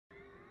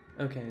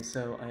Okay,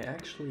 so I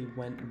actually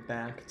went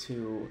back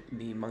to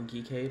the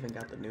monkey cave and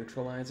got the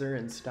neutralizer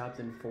and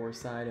stopped in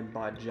Foreside and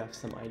bought Jeff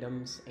some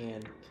items,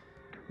 and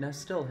Ness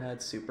still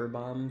had super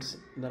bombs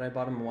that I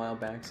bought him a while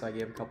back, so I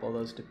gave a couple of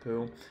those to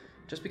Pooh.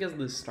 Just because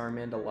the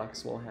Starman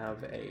Deluxe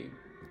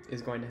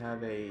is going to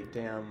have a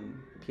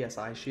damn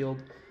PSI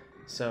shield,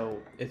 so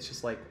it's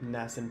just like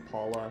Ness and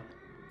Paula,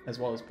 as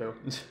well as Pooh,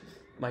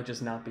 might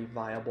just not be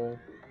viable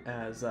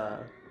as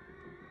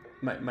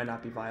might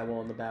not be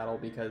viable in the battle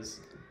because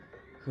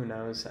who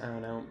knows, I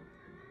don't know.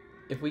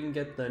 If we can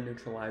get the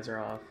neutralizer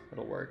off,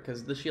 it'll work,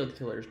 because the shield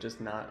killer is just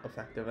not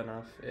effective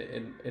enough.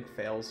 It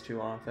fails too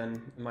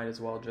often. Might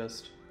as well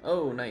just...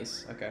 Oh,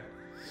 nice. Okay.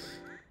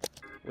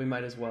 We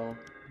might as well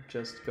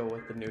just go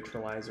with the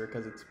neutralizer,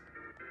 because it's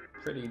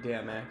pretty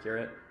damn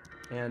accurate.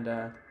 And,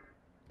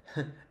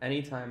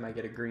 anytime I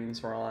get a green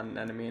swirl on an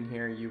enemy in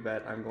here, you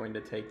bet I'm going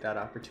to take that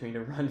opportunity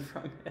to run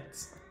from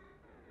it.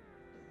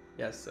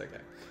 Yes,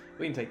 okay.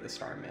 We can take the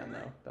Starman,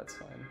 though. That's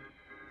fine.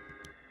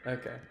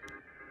 Okay.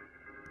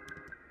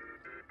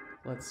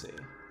 Let's see.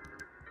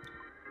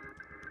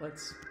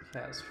 Let's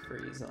cast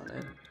Freeze on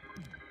it.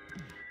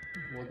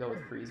 We'll go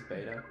with Freeze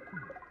Beta.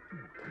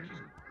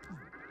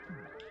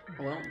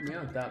 Well,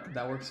 yeah,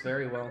 that works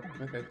very well.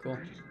 Okay, cool.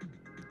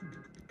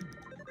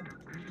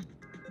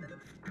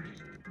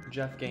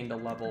 Jeff gained a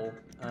level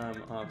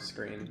off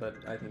screen, but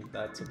I think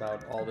that's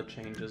about all the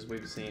changes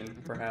we've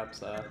seen.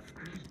 Perhaps,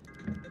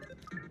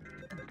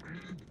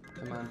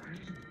 come on.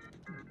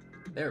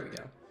 There we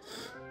go.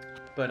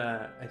 But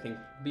I think,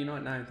 you know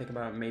what, now I think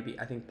about it, maybe,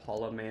 I think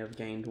Paula may have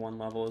gained one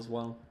level as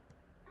well.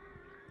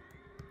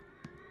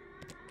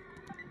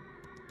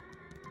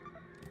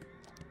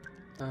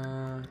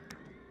 Well,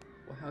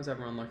 how's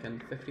everyone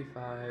looking?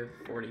 55,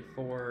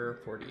 44,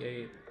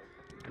 48,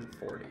 and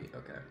 40,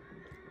 okay.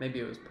 Maybe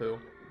it was Pooh,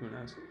 who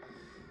knows.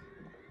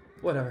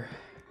 Whatever.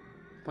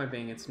 Point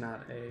being, it's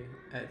not a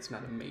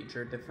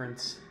major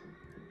difference.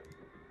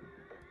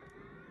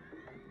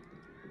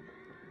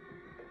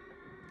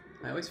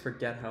 I always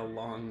forget how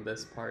long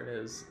this part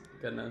is.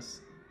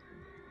 Goodness.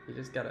 You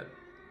just gotta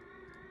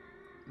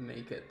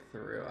make it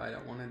through. I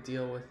don't want to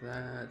deal with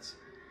that.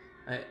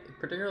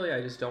 Particularly,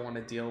 I just don't want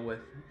to deal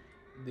with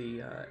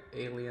the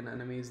alien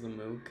enemies, the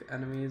Mook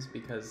enemies,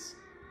 because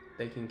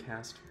they can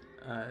cast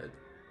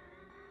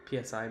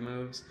PSI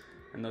moves,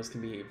 and those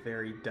can be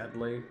very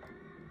deadly.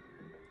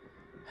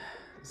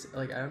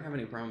 Like, I don't have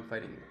any problem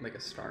fighting, like, a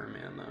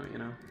Starman, though, you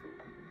know?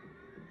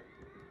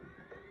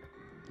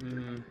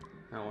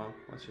 Oh well,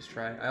 let's just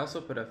try. I also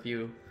put a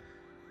few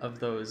of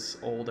those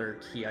older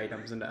key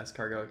items into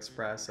Escargot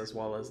Express, as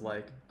well as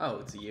like... Oh,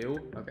 it's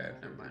you? Okay,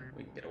 never mind.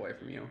 We can get away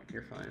from you.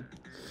 You're fine.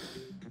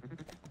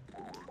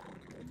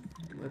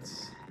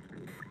 Let's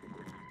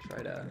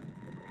try to...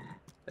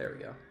 There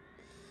we go.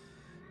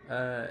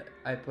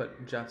 I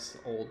put Jeff's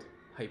old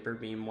Hyper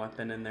Beam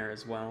weapon in there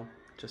as well,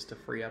 just to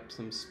free up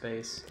some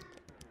space.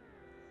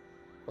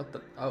 What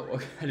the... Oh,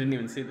 okay. I didn't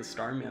even see the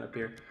Starman up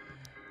here.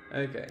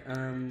 Okay,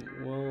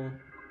 we'll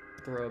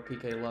throw a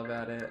PK Love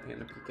at it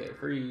and a PK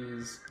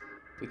Freeze,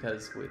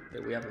 because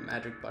we have a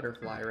magic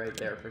butterfly right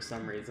there for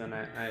some reason.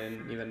 I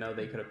didn't even know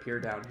they could appear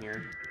down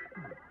here.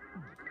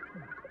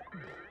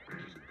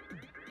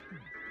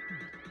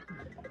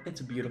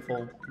 It's a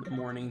beautiful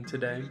morning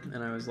today,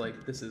 and I was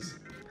like, this is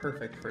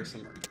perfect for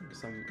some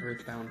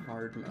EarthBound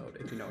hard mode,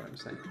 if you know what I'm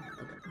saying.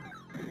 Okay.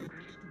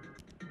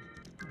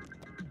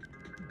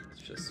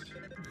 Let's just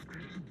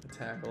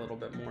attack a little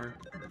bit more.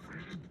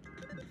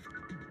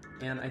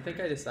 And I think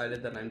I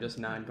decided that I'm just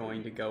not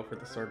going to go for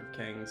the Sword of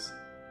Kings,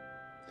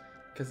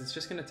 because it's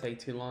just going to take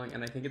too long,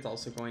 and I think it's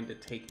also going to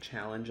take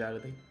challenge out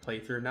of the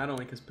playthrough, not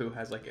only because Pooh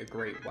has like a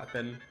great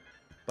weapon,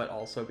 but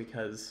also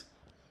because...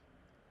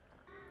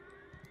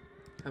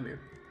 Come here.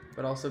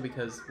 But also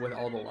because with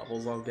all the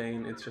levels I'll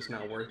gain, it's just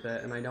not worth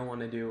it, and I don't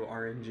want to do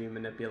RNG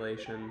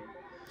manipulation,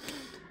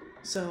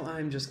 so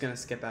I'm just going to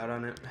skip out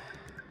on it.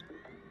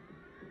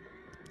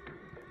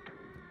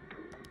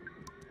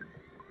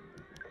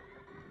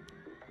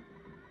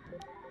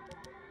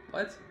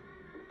 What?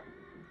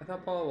 I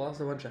thought Paula lost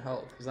a bunch of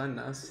health. Was that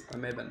Ness? That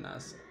may have been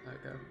Ness.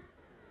 Okay.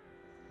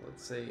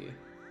 Let's see.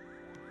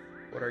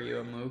 What are you,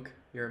 a Mook?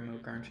 You're a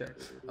Mook, aren't you?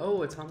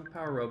 Oh, Atomic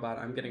Power Robot.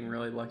 I'm getting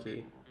really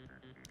lucky.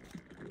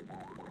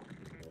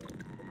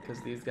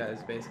 Because these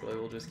guys basically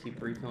will just keep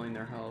refilling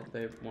their health.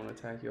 They won't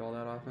attack you all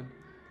that often.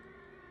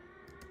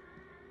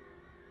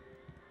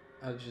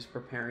 I was just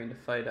preparing to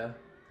fight a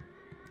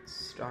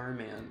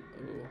Starman.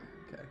 Ooh,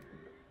 okay.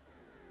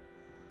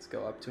 Let's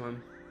go up to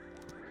him.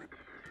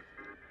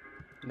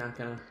 Not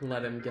gonna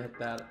let him get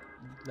that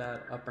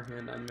upper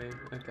hand on me.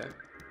 Okay.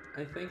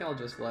 I think I'll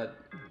just let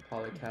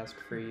Polycast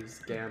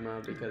Freeze Gamma,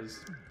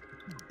 because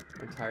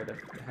I'm tired of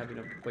having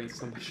to waste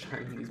so much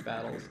time in these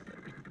battles.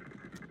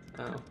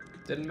 Oh,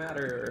 didn't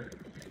matter.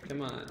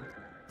 Come on.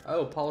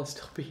 Oh, Paula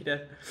still beat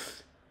it.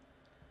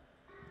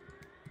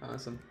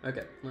 Awesome.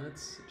 Okay,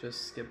 let's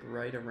just skip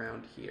right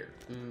around here.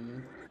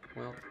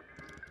 Well.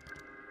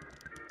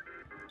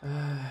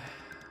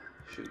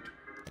 Shoot.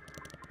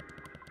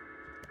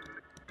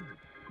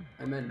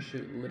 I meant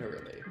shoot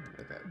literally.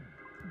 Okay.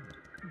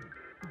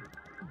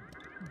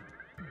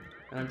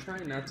 And I'm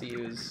trying not to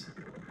use,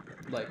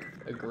 like,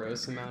 a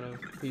gross amount of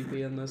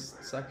PP in this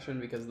section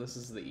because this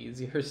is the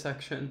easier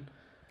section.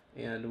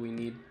 And we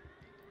need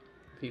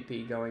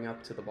PP going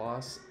up to the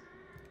boss.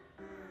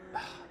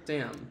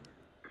 Damn.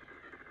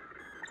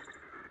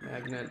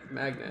 Magnet,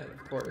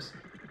 of course.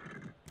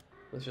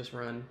 Let's just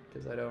run,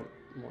 because I don't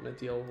want to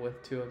deal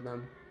with two of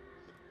them.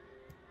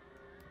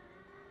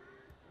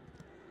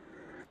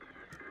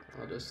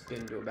 I'll just get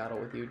into a battle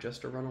with you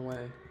just to run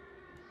away.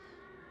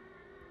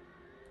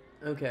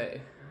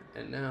 Okay,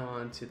 and now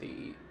on to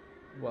the,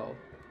 well,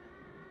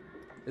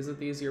 is it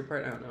the easier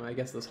part? I don't know. I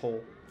guess this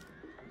whole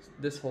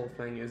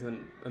thing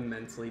isn't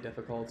immensely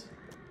difficult.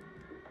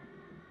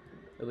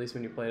 At least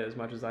when you play it as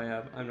much as I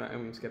have. I'm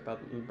gonna skip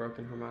out the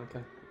broken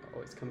harmonica.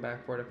 Always come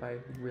back for it if I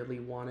really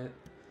want it.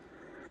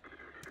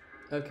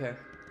 Okay.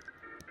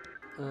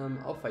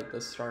 I'll fight the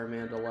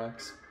Starman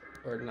Deluxe,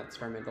 or not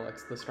Starman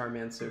Deluxe, the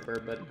Starman Super,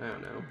 but I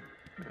don't know.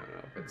 I don't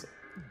know if it's...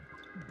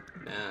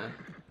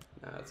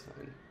 Nah, it's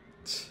fine.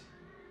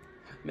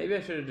 Maybe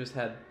I should have just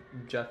had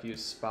Jeff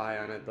use Spy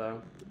on it,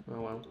 though.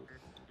 Oh well.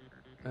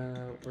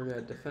 We're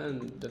gonna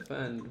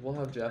defend. We'll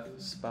have Jeff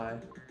Spy.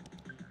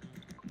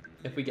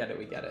 If we get it,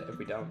 we get it. If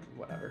we don't,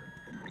 whatever.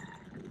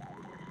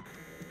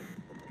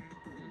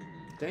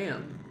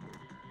 Damn.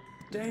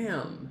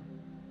 Damn.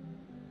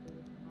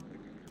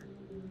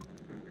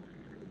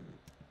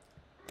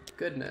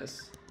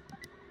 Goodness.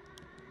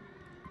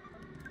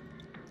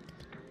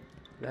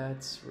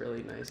 That's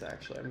really nice,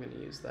 actually. I'm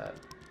gonna use that.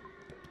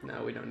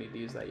 No, we don't need to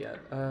use that yet.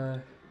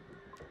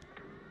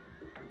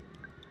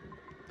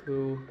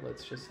 Pooh,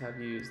 let's just have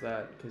you use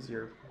that, because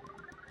you're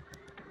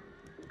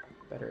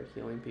better at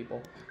healing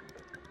people.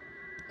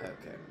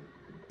 Okay.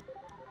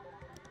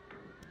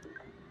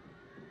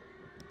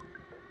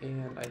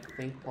 And I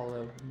think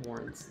Paulo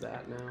warrants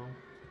that now.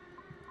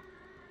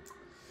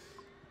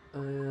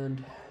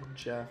 And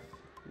Jeff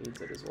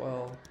needs it as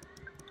well.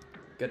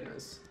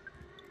 Goodness.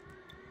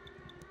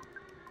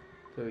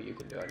 Pooh, you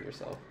can do it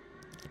yourself.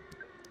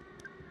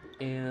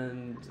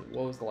 And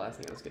what was the last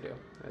thing I was gonna do?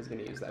 I was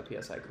gonna use that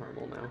PSI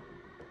caramel now.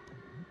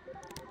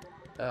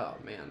 Oh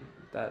man,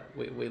 that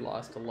we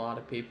lost a lot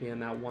of PP in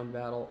that one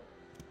battle.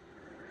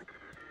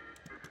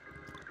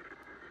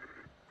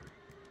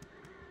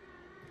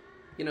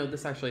 You know,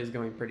 this actually is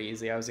going pretty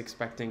easy. I was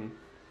expecting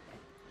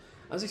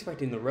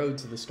the road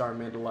to the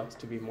Starman Deluxe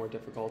to be more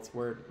difficult.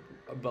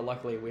 But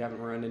luckily we haven't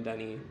run into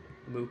any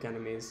mook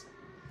enemies.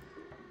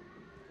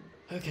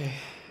 Okay,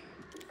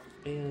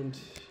 and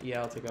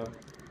yeah, I'll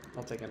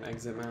take an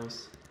exit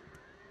mouse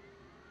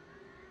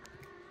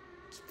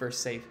for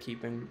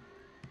safekeeping.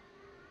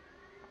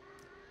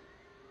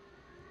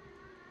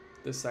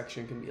 This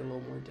section can be a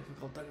little more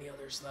difficult than the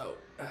others, though.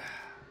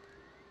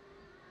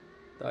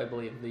 Though I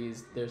believe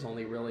there's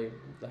only really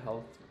the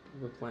health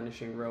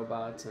replenishing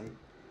robots and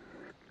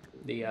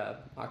the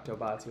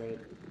Octobots, right?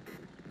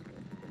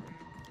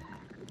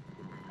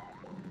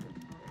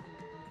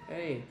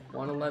 Hey,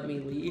 wanna let me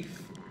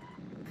leave?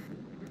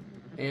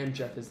 And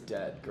Jeff is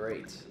dead,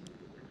 great.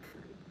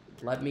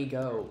 Let me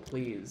go,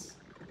 please.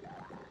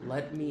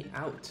 Let me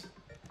out.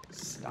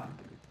 Stop.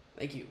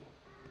 Thank you.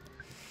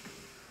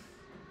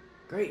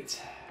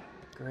 Great.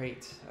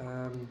 Great.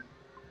 Are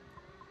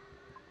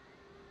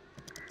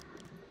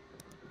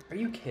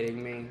you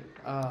kidding me?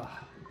 I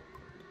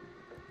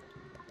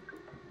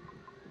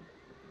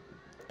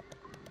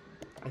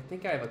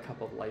think I have a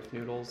cup of life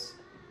noodles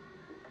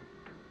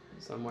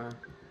somewhere.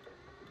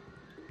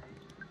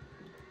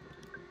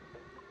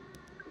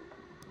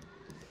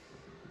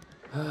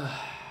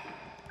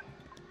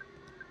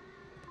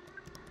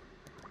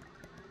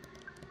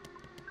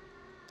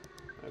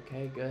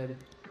 Okay, good.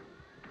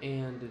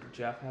 And did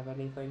Jeff have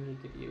anything he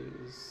could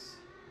use?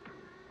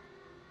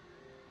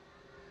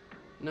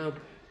 Nope,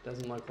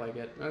 doesn't look like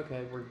it.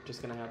 Okay, we're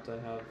just gonna have to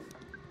have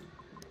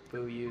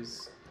Boo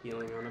use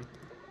healing on him.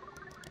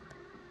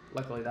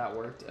 Luckily that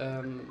worked.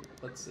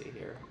 Let's see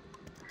here.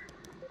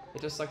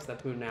 It just sucks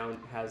that Boo now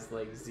has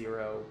like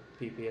 0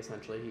 PP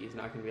essentially. He's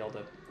not gonna be able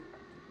to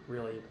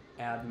really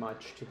add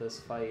much to this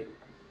fight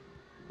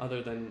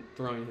other than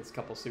throwing his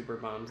couple super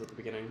bombs at the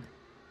beginning.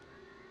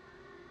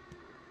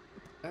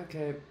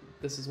 Okay,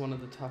 this is one of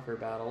the tougher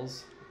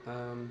battles.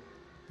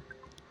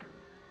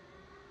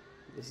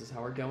 This is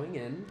how we're going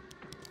in.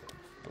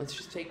 Let's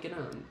just take it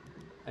on.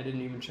 I didn't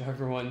even show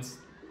everyone's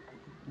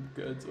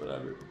goods,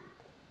 whatever.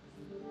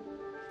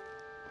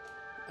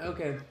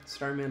 Okay,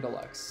 Starman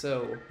Deluxe.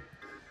 So,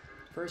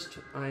 first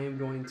I am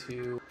going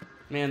to...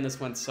 Man, this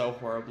went so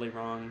horribly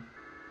wrong.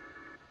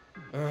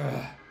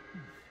 Ugh.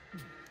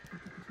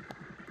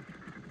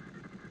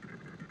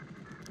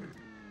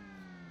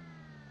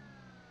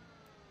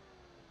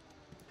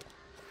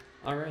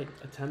 Alright,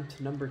 attempt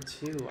number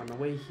 2. On the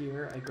way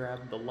here, I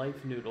grabbed the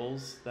life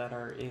noodles that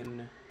are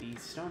in the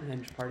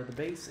Stonehenge part of the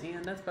base,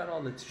 and that's about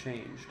all that's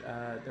changed.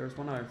 There was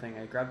one other thing.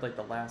 I grabbed like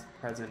the last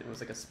present. It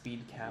was like a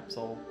speed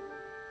capsule.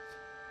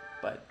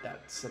 But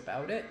that's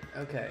about it.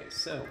 Okay,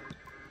 so...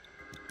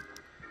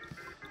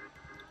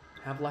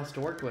 have less to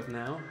work with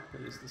now.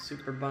 We'll use the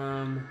super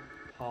bomb.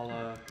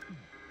 Paula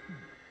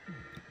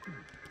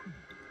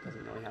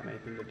doesn't really have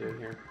anything to do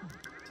here.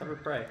 Except for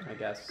prey, I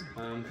guess.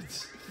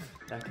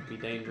 That could be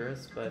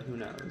dangerous, but who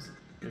knows.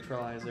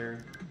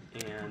 Neutralizer,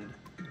 and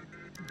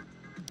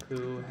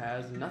Pooh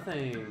has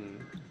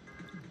nothing.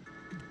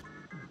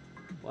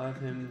 We'll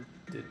have him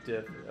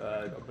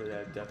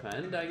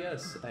defend, I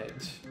guess.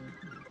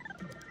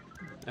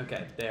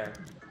 Okay, there.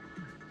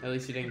 At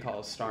least he didn't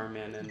call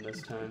Starman in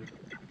this time.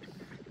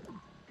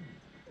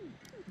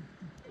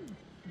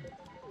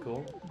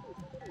 Cool.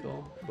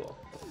 Cool. Cool.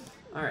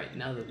 Alright,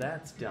 now that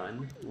that's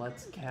done,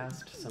 let's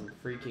cast some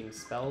freaking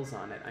spells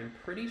on it. I'm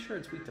pretty sure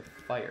it's weak to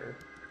fire.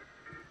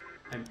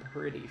 I'm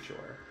pretty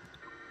sure.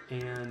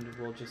 And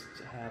we'll just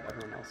have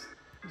everyone else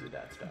do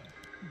that stuff.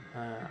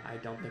 I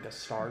don't think a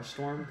Star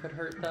Storm could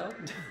hurt, though.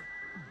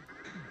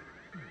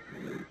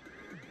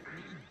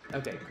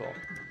 Okay, cool.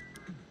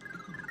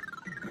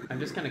 I'm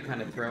just gonna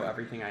kind of throw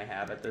everything I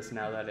have at this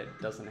now that it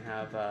doesn't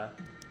have, you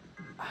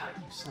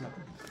son of a...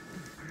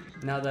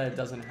 Now that it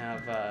doesn't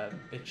have,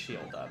 its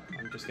shield up,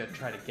 I'm just gonna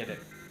try to get it...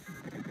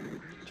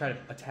 Try to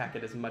attack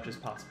it as much as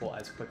possible,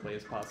 as quickly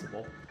as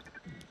possible.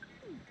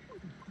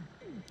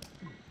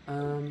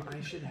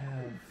 I should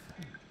have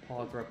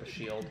Paul throw up a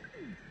shield.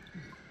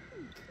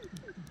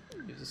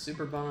 Use a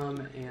super bomb,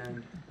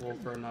 and we'll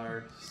throw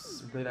another...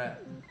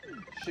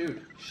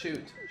 Shoot,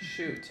 shoot,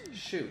 shoot,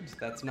 shoot.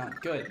 That's not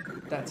good.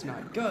 That's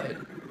not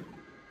good.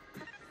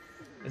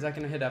 Is that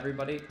gonna hit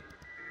everybody?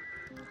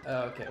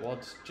 Okay, well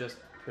it's just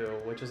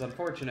Pooh, which is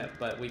unfortunate,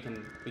 but we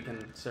can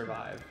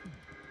survive.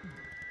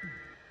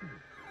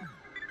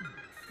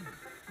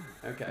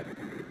 Okay.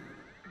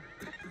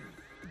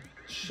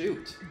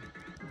 Shoot.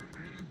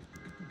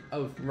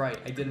 Oh, right,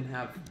 I didn't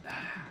have...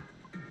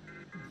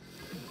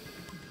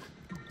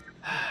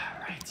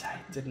 Right, I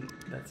didn't...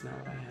 That's not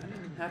what I had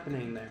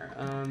happening there.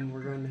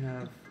 We're going to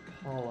have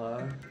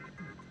Paula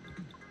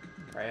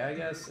pray, I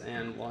guess,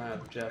 and we'll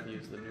have Jeff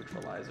use the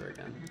neutralizer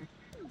again.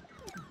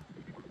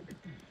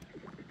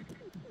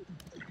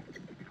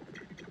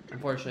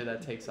 Unfortunately,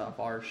 that takes off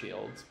our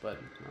shields, but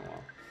oh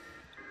well.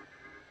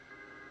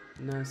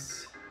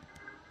 Ness,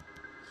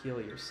 heal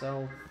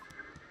yourself.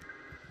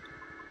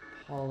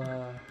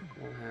 Paula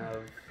will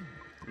have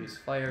use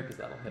fire because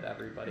that'll hit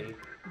everybody.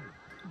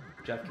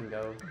 Jeff can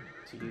go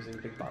to using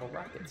big bottle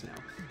rockets now,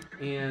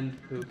 and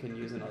who can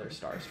use another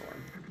Star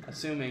Storm,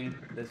 assuming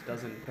this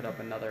doesn't put up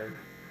another.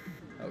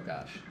 Oh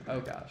gosh!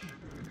 Oh gosh!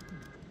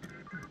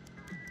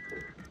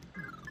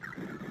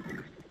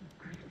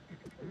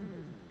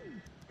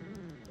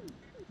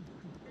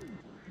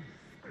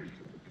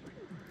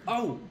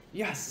 Oh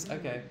yes!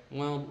 Okay.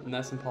 Well,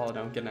 Ness and Paula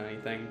don't get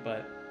anything,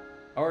 but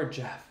or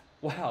Jeff.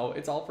 Wow,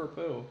 it's all for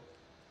Pooh.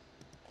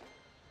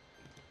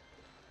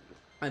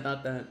 I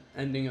thought that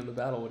ending of the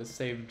battle would have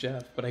saved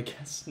Jeff, but I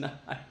guess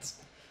not.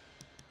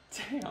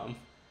 Damn.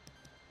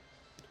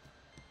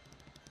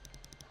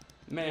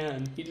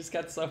 Man, he just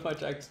got so much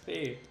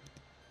XP.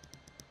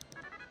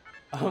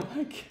 Oh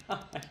my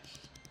gosh.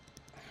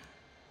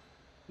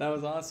 That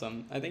was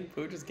awesome. I think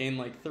Pooh just gained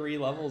like 3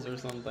 levels or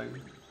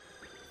something.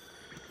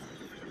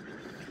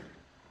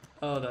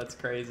 Oh, that's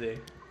crazy.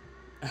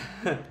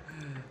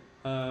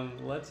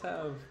 Let's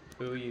have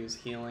Pooh use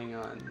healing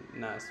on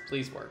Ness.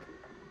 Please work.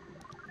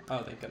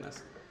 Oh, thank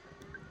goodness.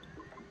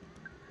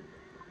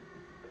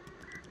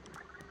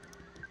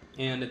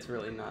 And it's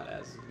really not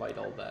as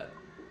vital that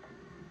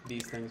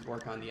these things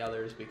work on the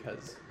others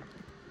because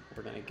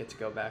we're going to get to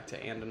go back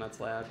to Andonut's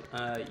lab.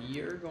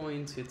 You're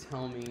going to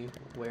tell me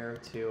where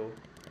to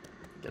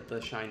get the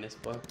Shyness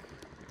book.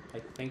 I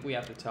think we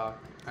have to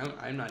talk.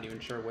 I'm not even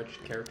sure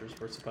which characters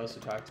we're supposed to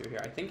talk to here.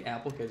 I think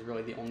Applecade is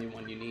really the only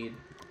one you need.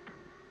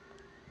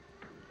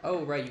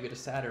 Oh, right, you get a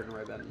Saturn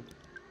ribbon.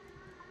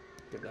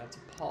 Give that to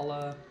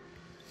Paula.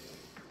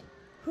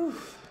 Whew.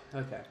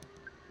 Okay.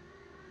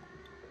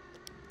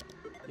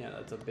 Yeah,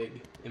 that's a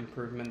big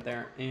improvement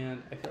there.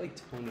 And I feel like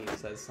Tony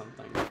says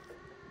something.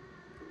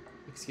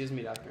 Excuse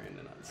me, Dr.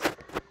 Andonuts.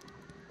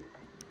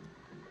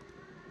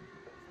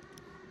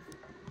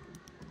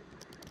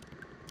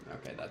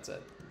 Okay, that's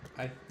it.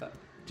 I thought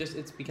just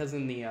it's because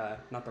in the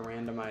not the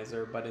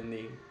randomizer, but in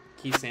the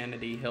key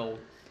sanity, he'll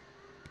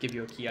give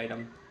you a key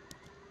item.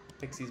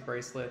 Pixie's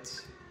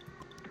bracelets.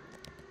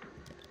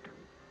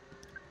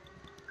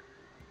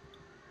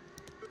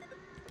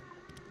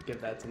 Give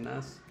that to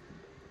Ness.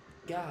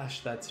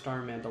 Gosh, that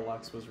Starman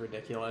Deluxe was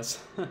ridiculous.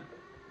 That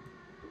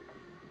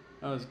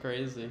was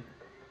crazy.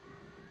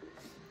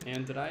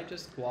 And did I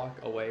just walk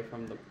away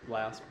from the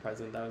last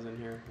present that was in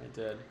here? I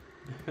did.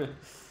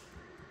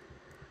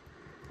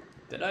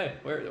 Did I?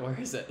 Where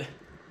is it?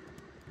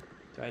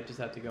 Do I just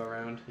have to go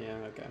around? Yeah,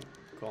 okay.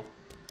 Cool.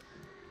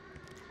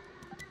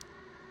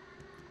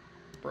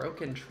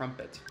 Broken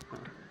trumpet. Huh.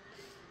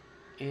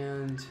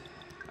 And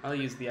I'll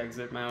use the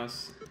exit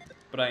mouse,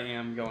 but I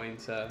am going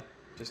to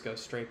just go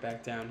straight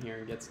back down here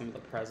and get some of the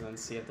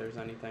presents, see if there's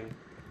anything.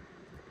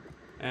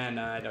 And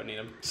I don't need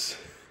them.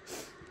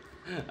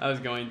 I was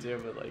going to,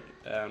 but like,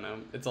 I don't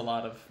know. It's a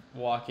lot of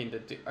walking to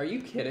do. Are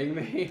you kidding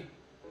me?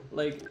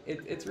 Like,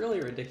 it's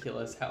really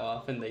ridiculous how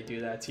often they do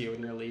that to you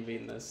when you're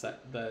leaving this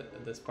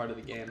part of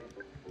the game.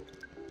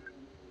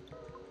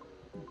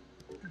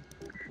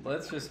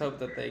 Let's just hope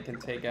that they can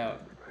take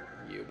out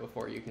you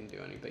before you can do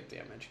any big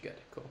damage. Good,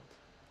 cool.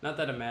 Not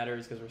that it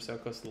matters because we're so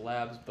close to the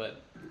labs,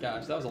 but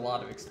gosh, that was a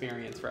lot of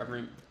experience for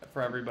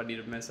everybody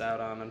to miss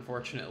out on,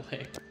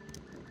 unfortunately.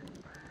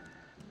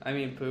 I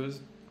mean,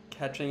 Pooh's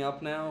catching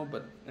up now,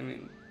 but I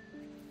mean,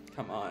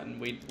 come on,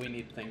 we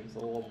need things a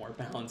little more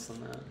balanced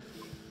than that.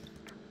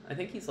 I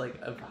think he's like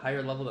a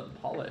higher level than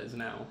Paula is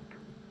now.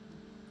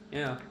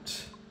 Yeah.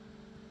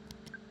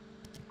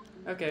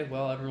 Okay,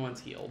 well,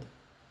 everyone's healed.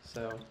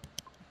 So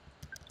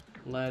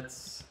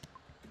let's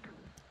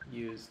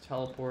use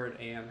teleport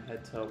and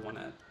head to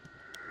 1-at.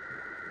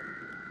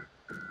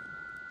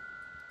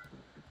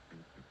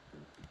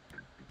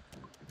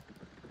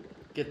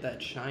 Get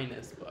that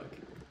shyness book.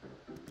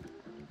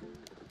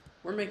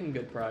 We're making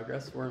good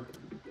progress. We're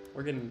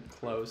getting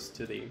close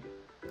to the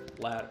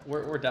ladder.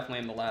 We're definitely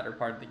in the latter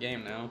part of the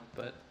game now,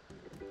 but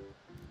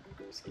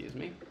excuse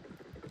me.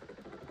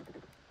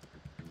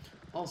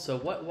 Also,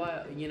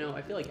 why, you know,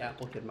 I feel like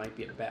Applecid might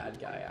be a bad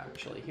guy,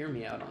 actually. Hear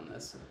me out on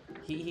this.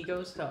 He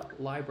goes to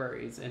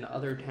libraries in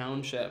other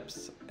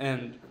townships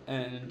and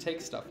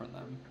takes stuff from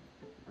them.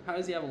 How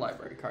does he have a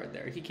library card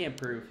there? He can't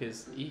prove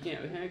his he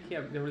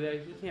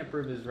can't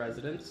prove his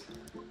residence.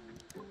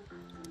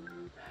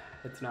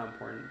 It's not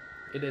important.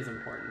 It is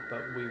important,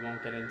 but we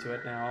won't get into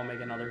it now. I'll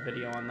make another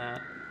video on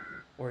that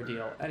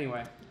ordeal.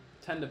 Anyway,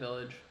 Tenda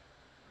Village.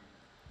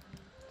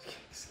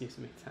 Excuse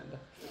me, Tenda.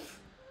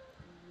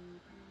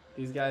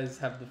 These guys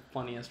have the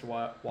funniest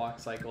walk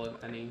cycle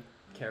of any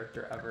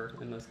character ever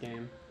in this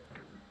game.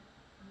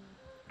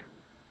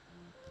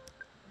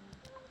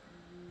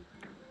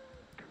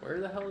 Where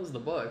the hell is the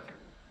book?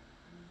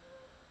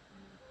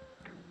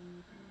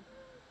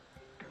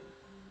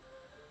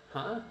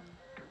 Huh?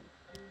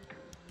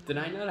 Did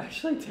I not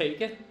actually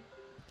take it?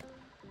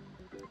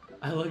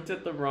 I looked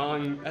at the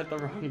wrong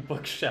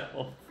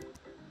bookshelf.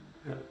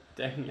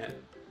 Dang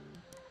it.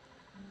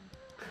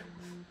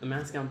 The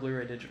Mask on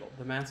Blu-ray Digital.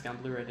 The Mask on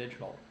Blu-ray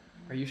Digital.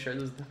 Are you sure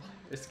this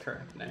is the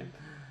correct name?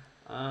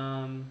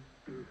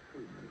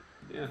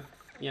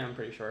 Yeah, I'm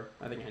pretty sure.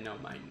 I think I know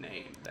my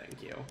name,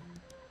 thank you.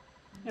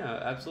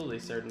 Yeah, absolutely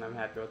certain I'm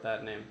happy with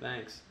that name,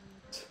 thanks.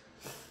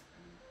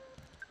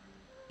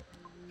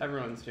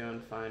 Everyone's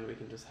doing fine, we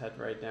can just head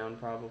right down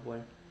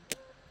probably.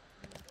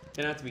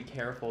 Gonna have to be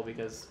careful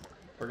because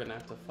we're gonna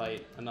have to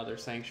fight another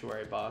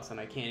Sanctuary boss, and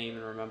I can't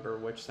even remember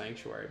which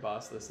Sanctuary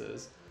boss this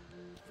is.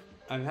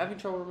 I'm having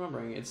trouble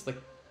remembering. Is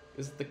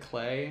it the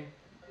Clay?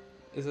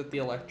 Is it the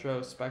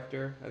Electro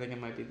Spectre? I think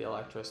it might be the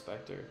Electro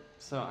Spectre.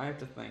 So I have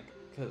to think,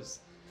 because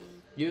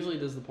usually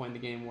this is the point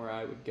in the game where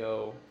I would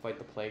go fight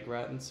the Plague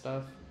Rat and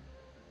stuff,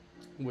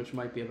 which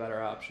might be a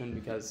better option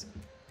because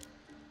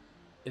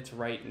it's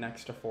right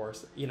next to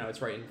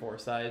it's right in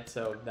Forsyth,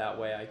 so that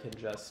way I can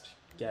just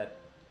get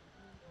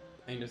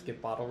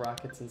bottle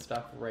rockets and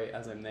stuff right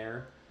as I'm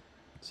there.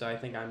 So I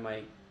think I'm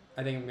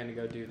gonna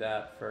go do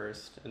that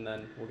first, and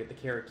then we'll get the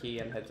carrot key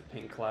and head to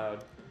Pink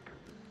Cloud.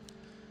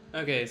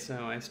 Okay,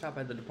 so I stopped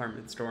by the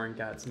department store and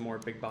got some more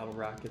big bottle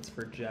rockets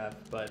for Jeff,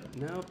 but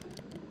nope.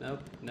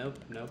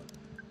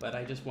 But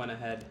I just went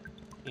ahead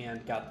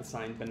and got the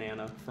signed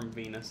banana from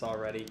Venus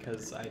already,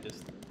 because I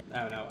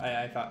don't know,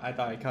 I thought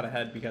I cut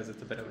ahead because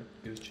it's a bit of a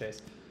goose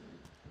chase.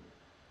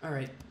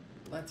 Alright,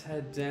 let's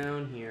head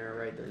down here.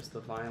 Right, there's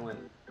the violent,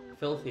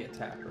 filthy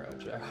attack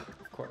roach. Oh,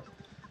 of course.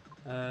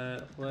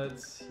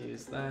 Let's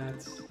use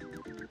that.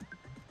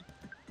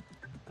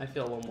 I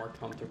feel a little more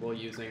comfortable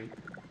using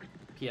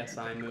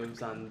PSI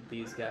moves on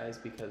these guys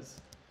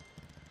because,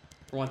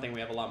 for one thing, we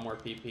have a lot more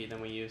PP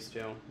than we used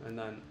to. And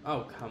then,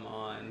 oh, come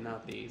on,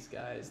 not these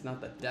guys.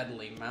 Not the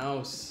deadly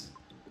mouse.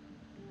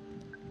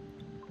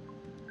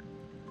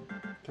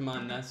 Come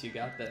on, Ness, you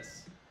got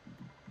this.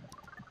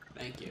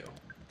 Thank you.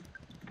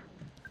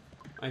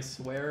 I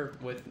swear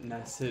with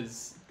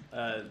Ness's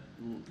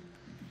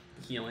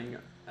healing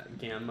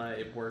gamma,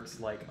 it works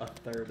like a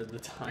third of the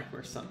time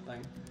or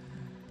something.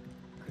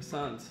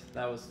 Croissant,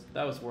 that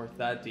was worth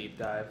that deep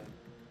dive.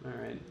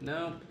 Alright,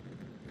 nope.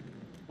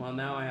 Well,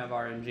 now I have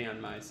RNG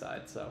on my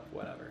side, so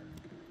whatever.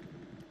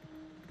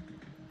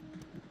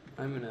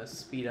 I'm gonna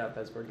speed up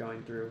as we're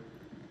going through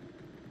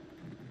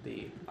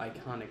the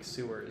iconic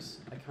sewers,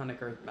 iconic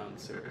EarthBound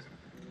sewers.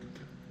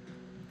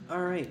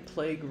 Alright,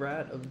 Plague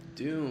Rat of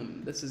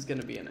Doom. This is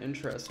gonna be an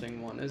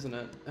interesting one, isn't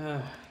it?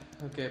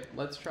 Okay,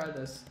 let's try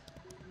this.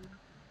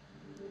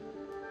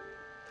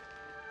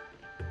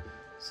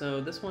 So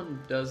this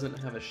one doesn't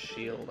have a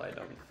shield, I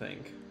don't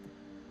think.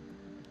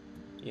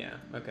 Yeah,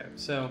 okay,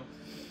 so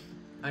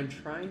I'm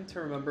trying to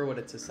remember what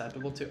it's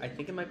susceptible to. I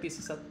think it might be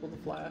susceptible to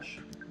flash.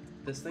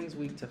 This thing's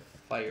weak to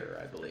fire,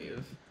 I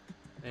believe.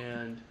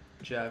 And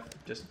Jeff,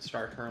 just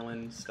start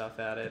hurling stuff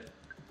at it.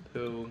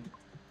 Pooh,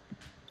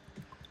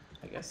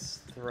 I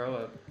guess throw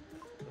a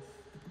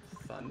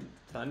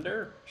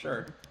thunder?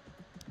 Sure.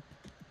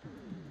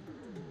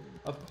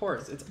 Of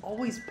course, it's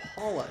always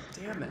Paula,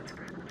 damn it.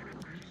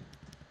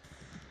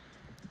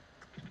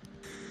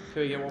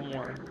 Can we get one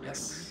more?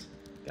 Yes.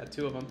 Got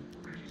 2 of them.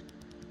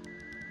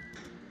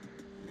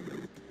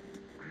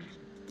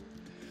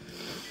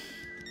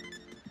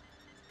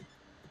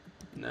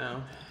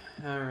 No.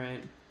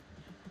 Alright.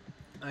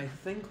 I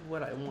think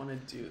what I want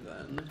to do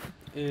then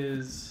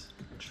is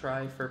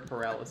try for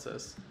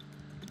paralysis.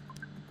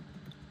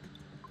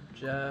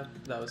 Jeff,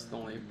 that was the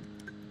only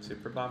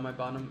super bomb I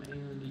bought him,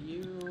 and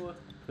you,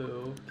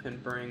 who can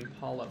bring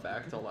Paula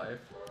back to life.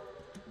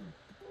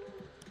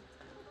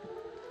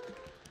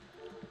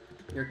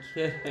 You're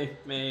kidding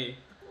me.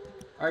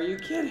 Are you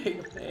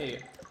kidding me?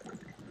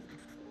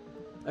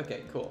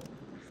 Okay, cool.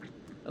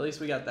 At least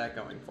we got that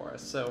going for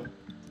us. So,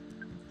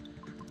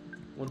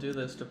 we'll do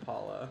this to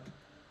Paula.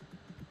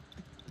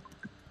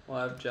 We'll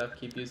have Jeff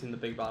keep using the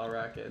big bottle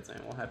rockets, and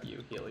we'll have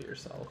you heal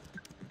yourself.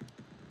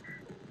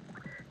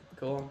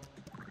 Cool?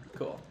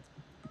 Cool.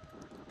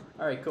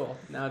 Alright, cool.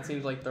 Now it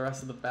seems like the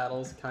rest of the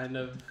battle's kind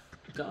of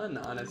done,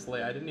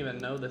 honestly. I didn't even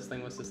know this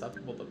thing was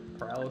susceptible to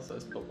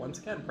paralysis, but once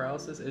again,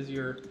 paralysis is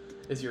your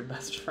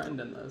best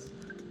friend in this.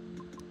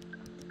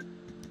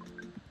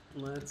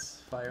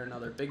 Let's fire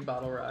another big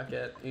bottle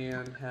rocket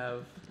and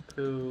have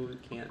Pooh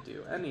can't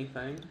do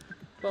anything,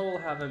 but we'll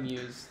have him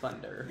use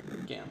Thunder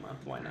Gamma.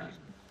 Why not?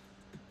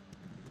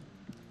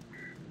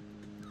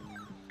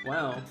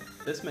 Wow,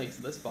 this makes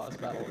this boss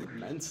battle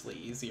immensely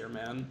easier,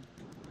 man.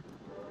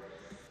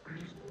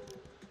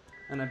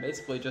 And I'm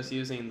basically just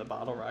using the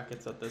bottle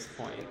rockets at this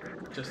point,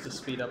 just to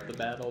speed up the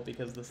battle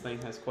because this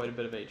thing has quite a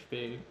bit of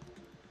HP.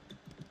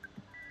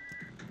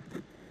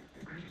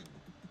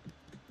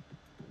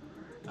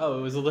 Oh,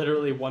 it was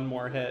literally one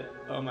more hit.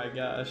 Oh my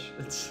gosh,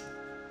 it's...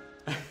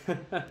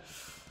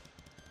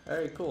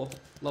 Alright, cool.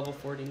 Level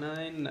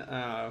 49, man.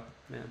 I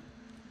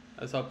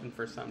was hoping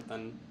for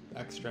something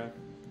extra.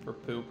 For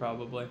Pooh,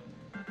 probably.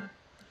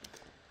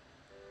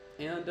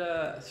 And,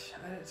 I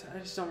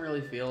just don't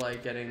really feel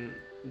like getting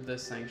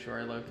this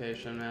sanctuary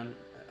location, man.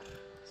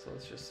 So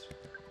let's just...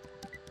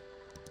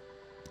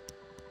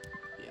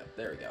 Yep,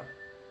 there we go.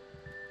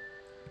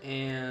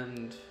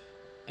 And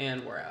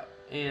we're out.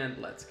 And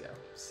let's go.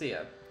 See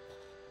ya.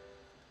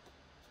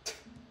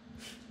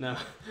 No,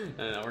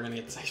 we're gonna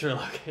get the sanctuary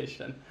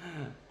location.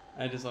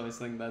 I just always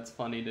think that's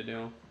funny to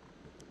do.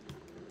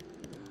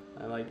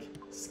 I like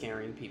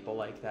scaring people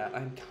like that.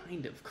 I'm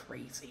kind of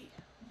crazy.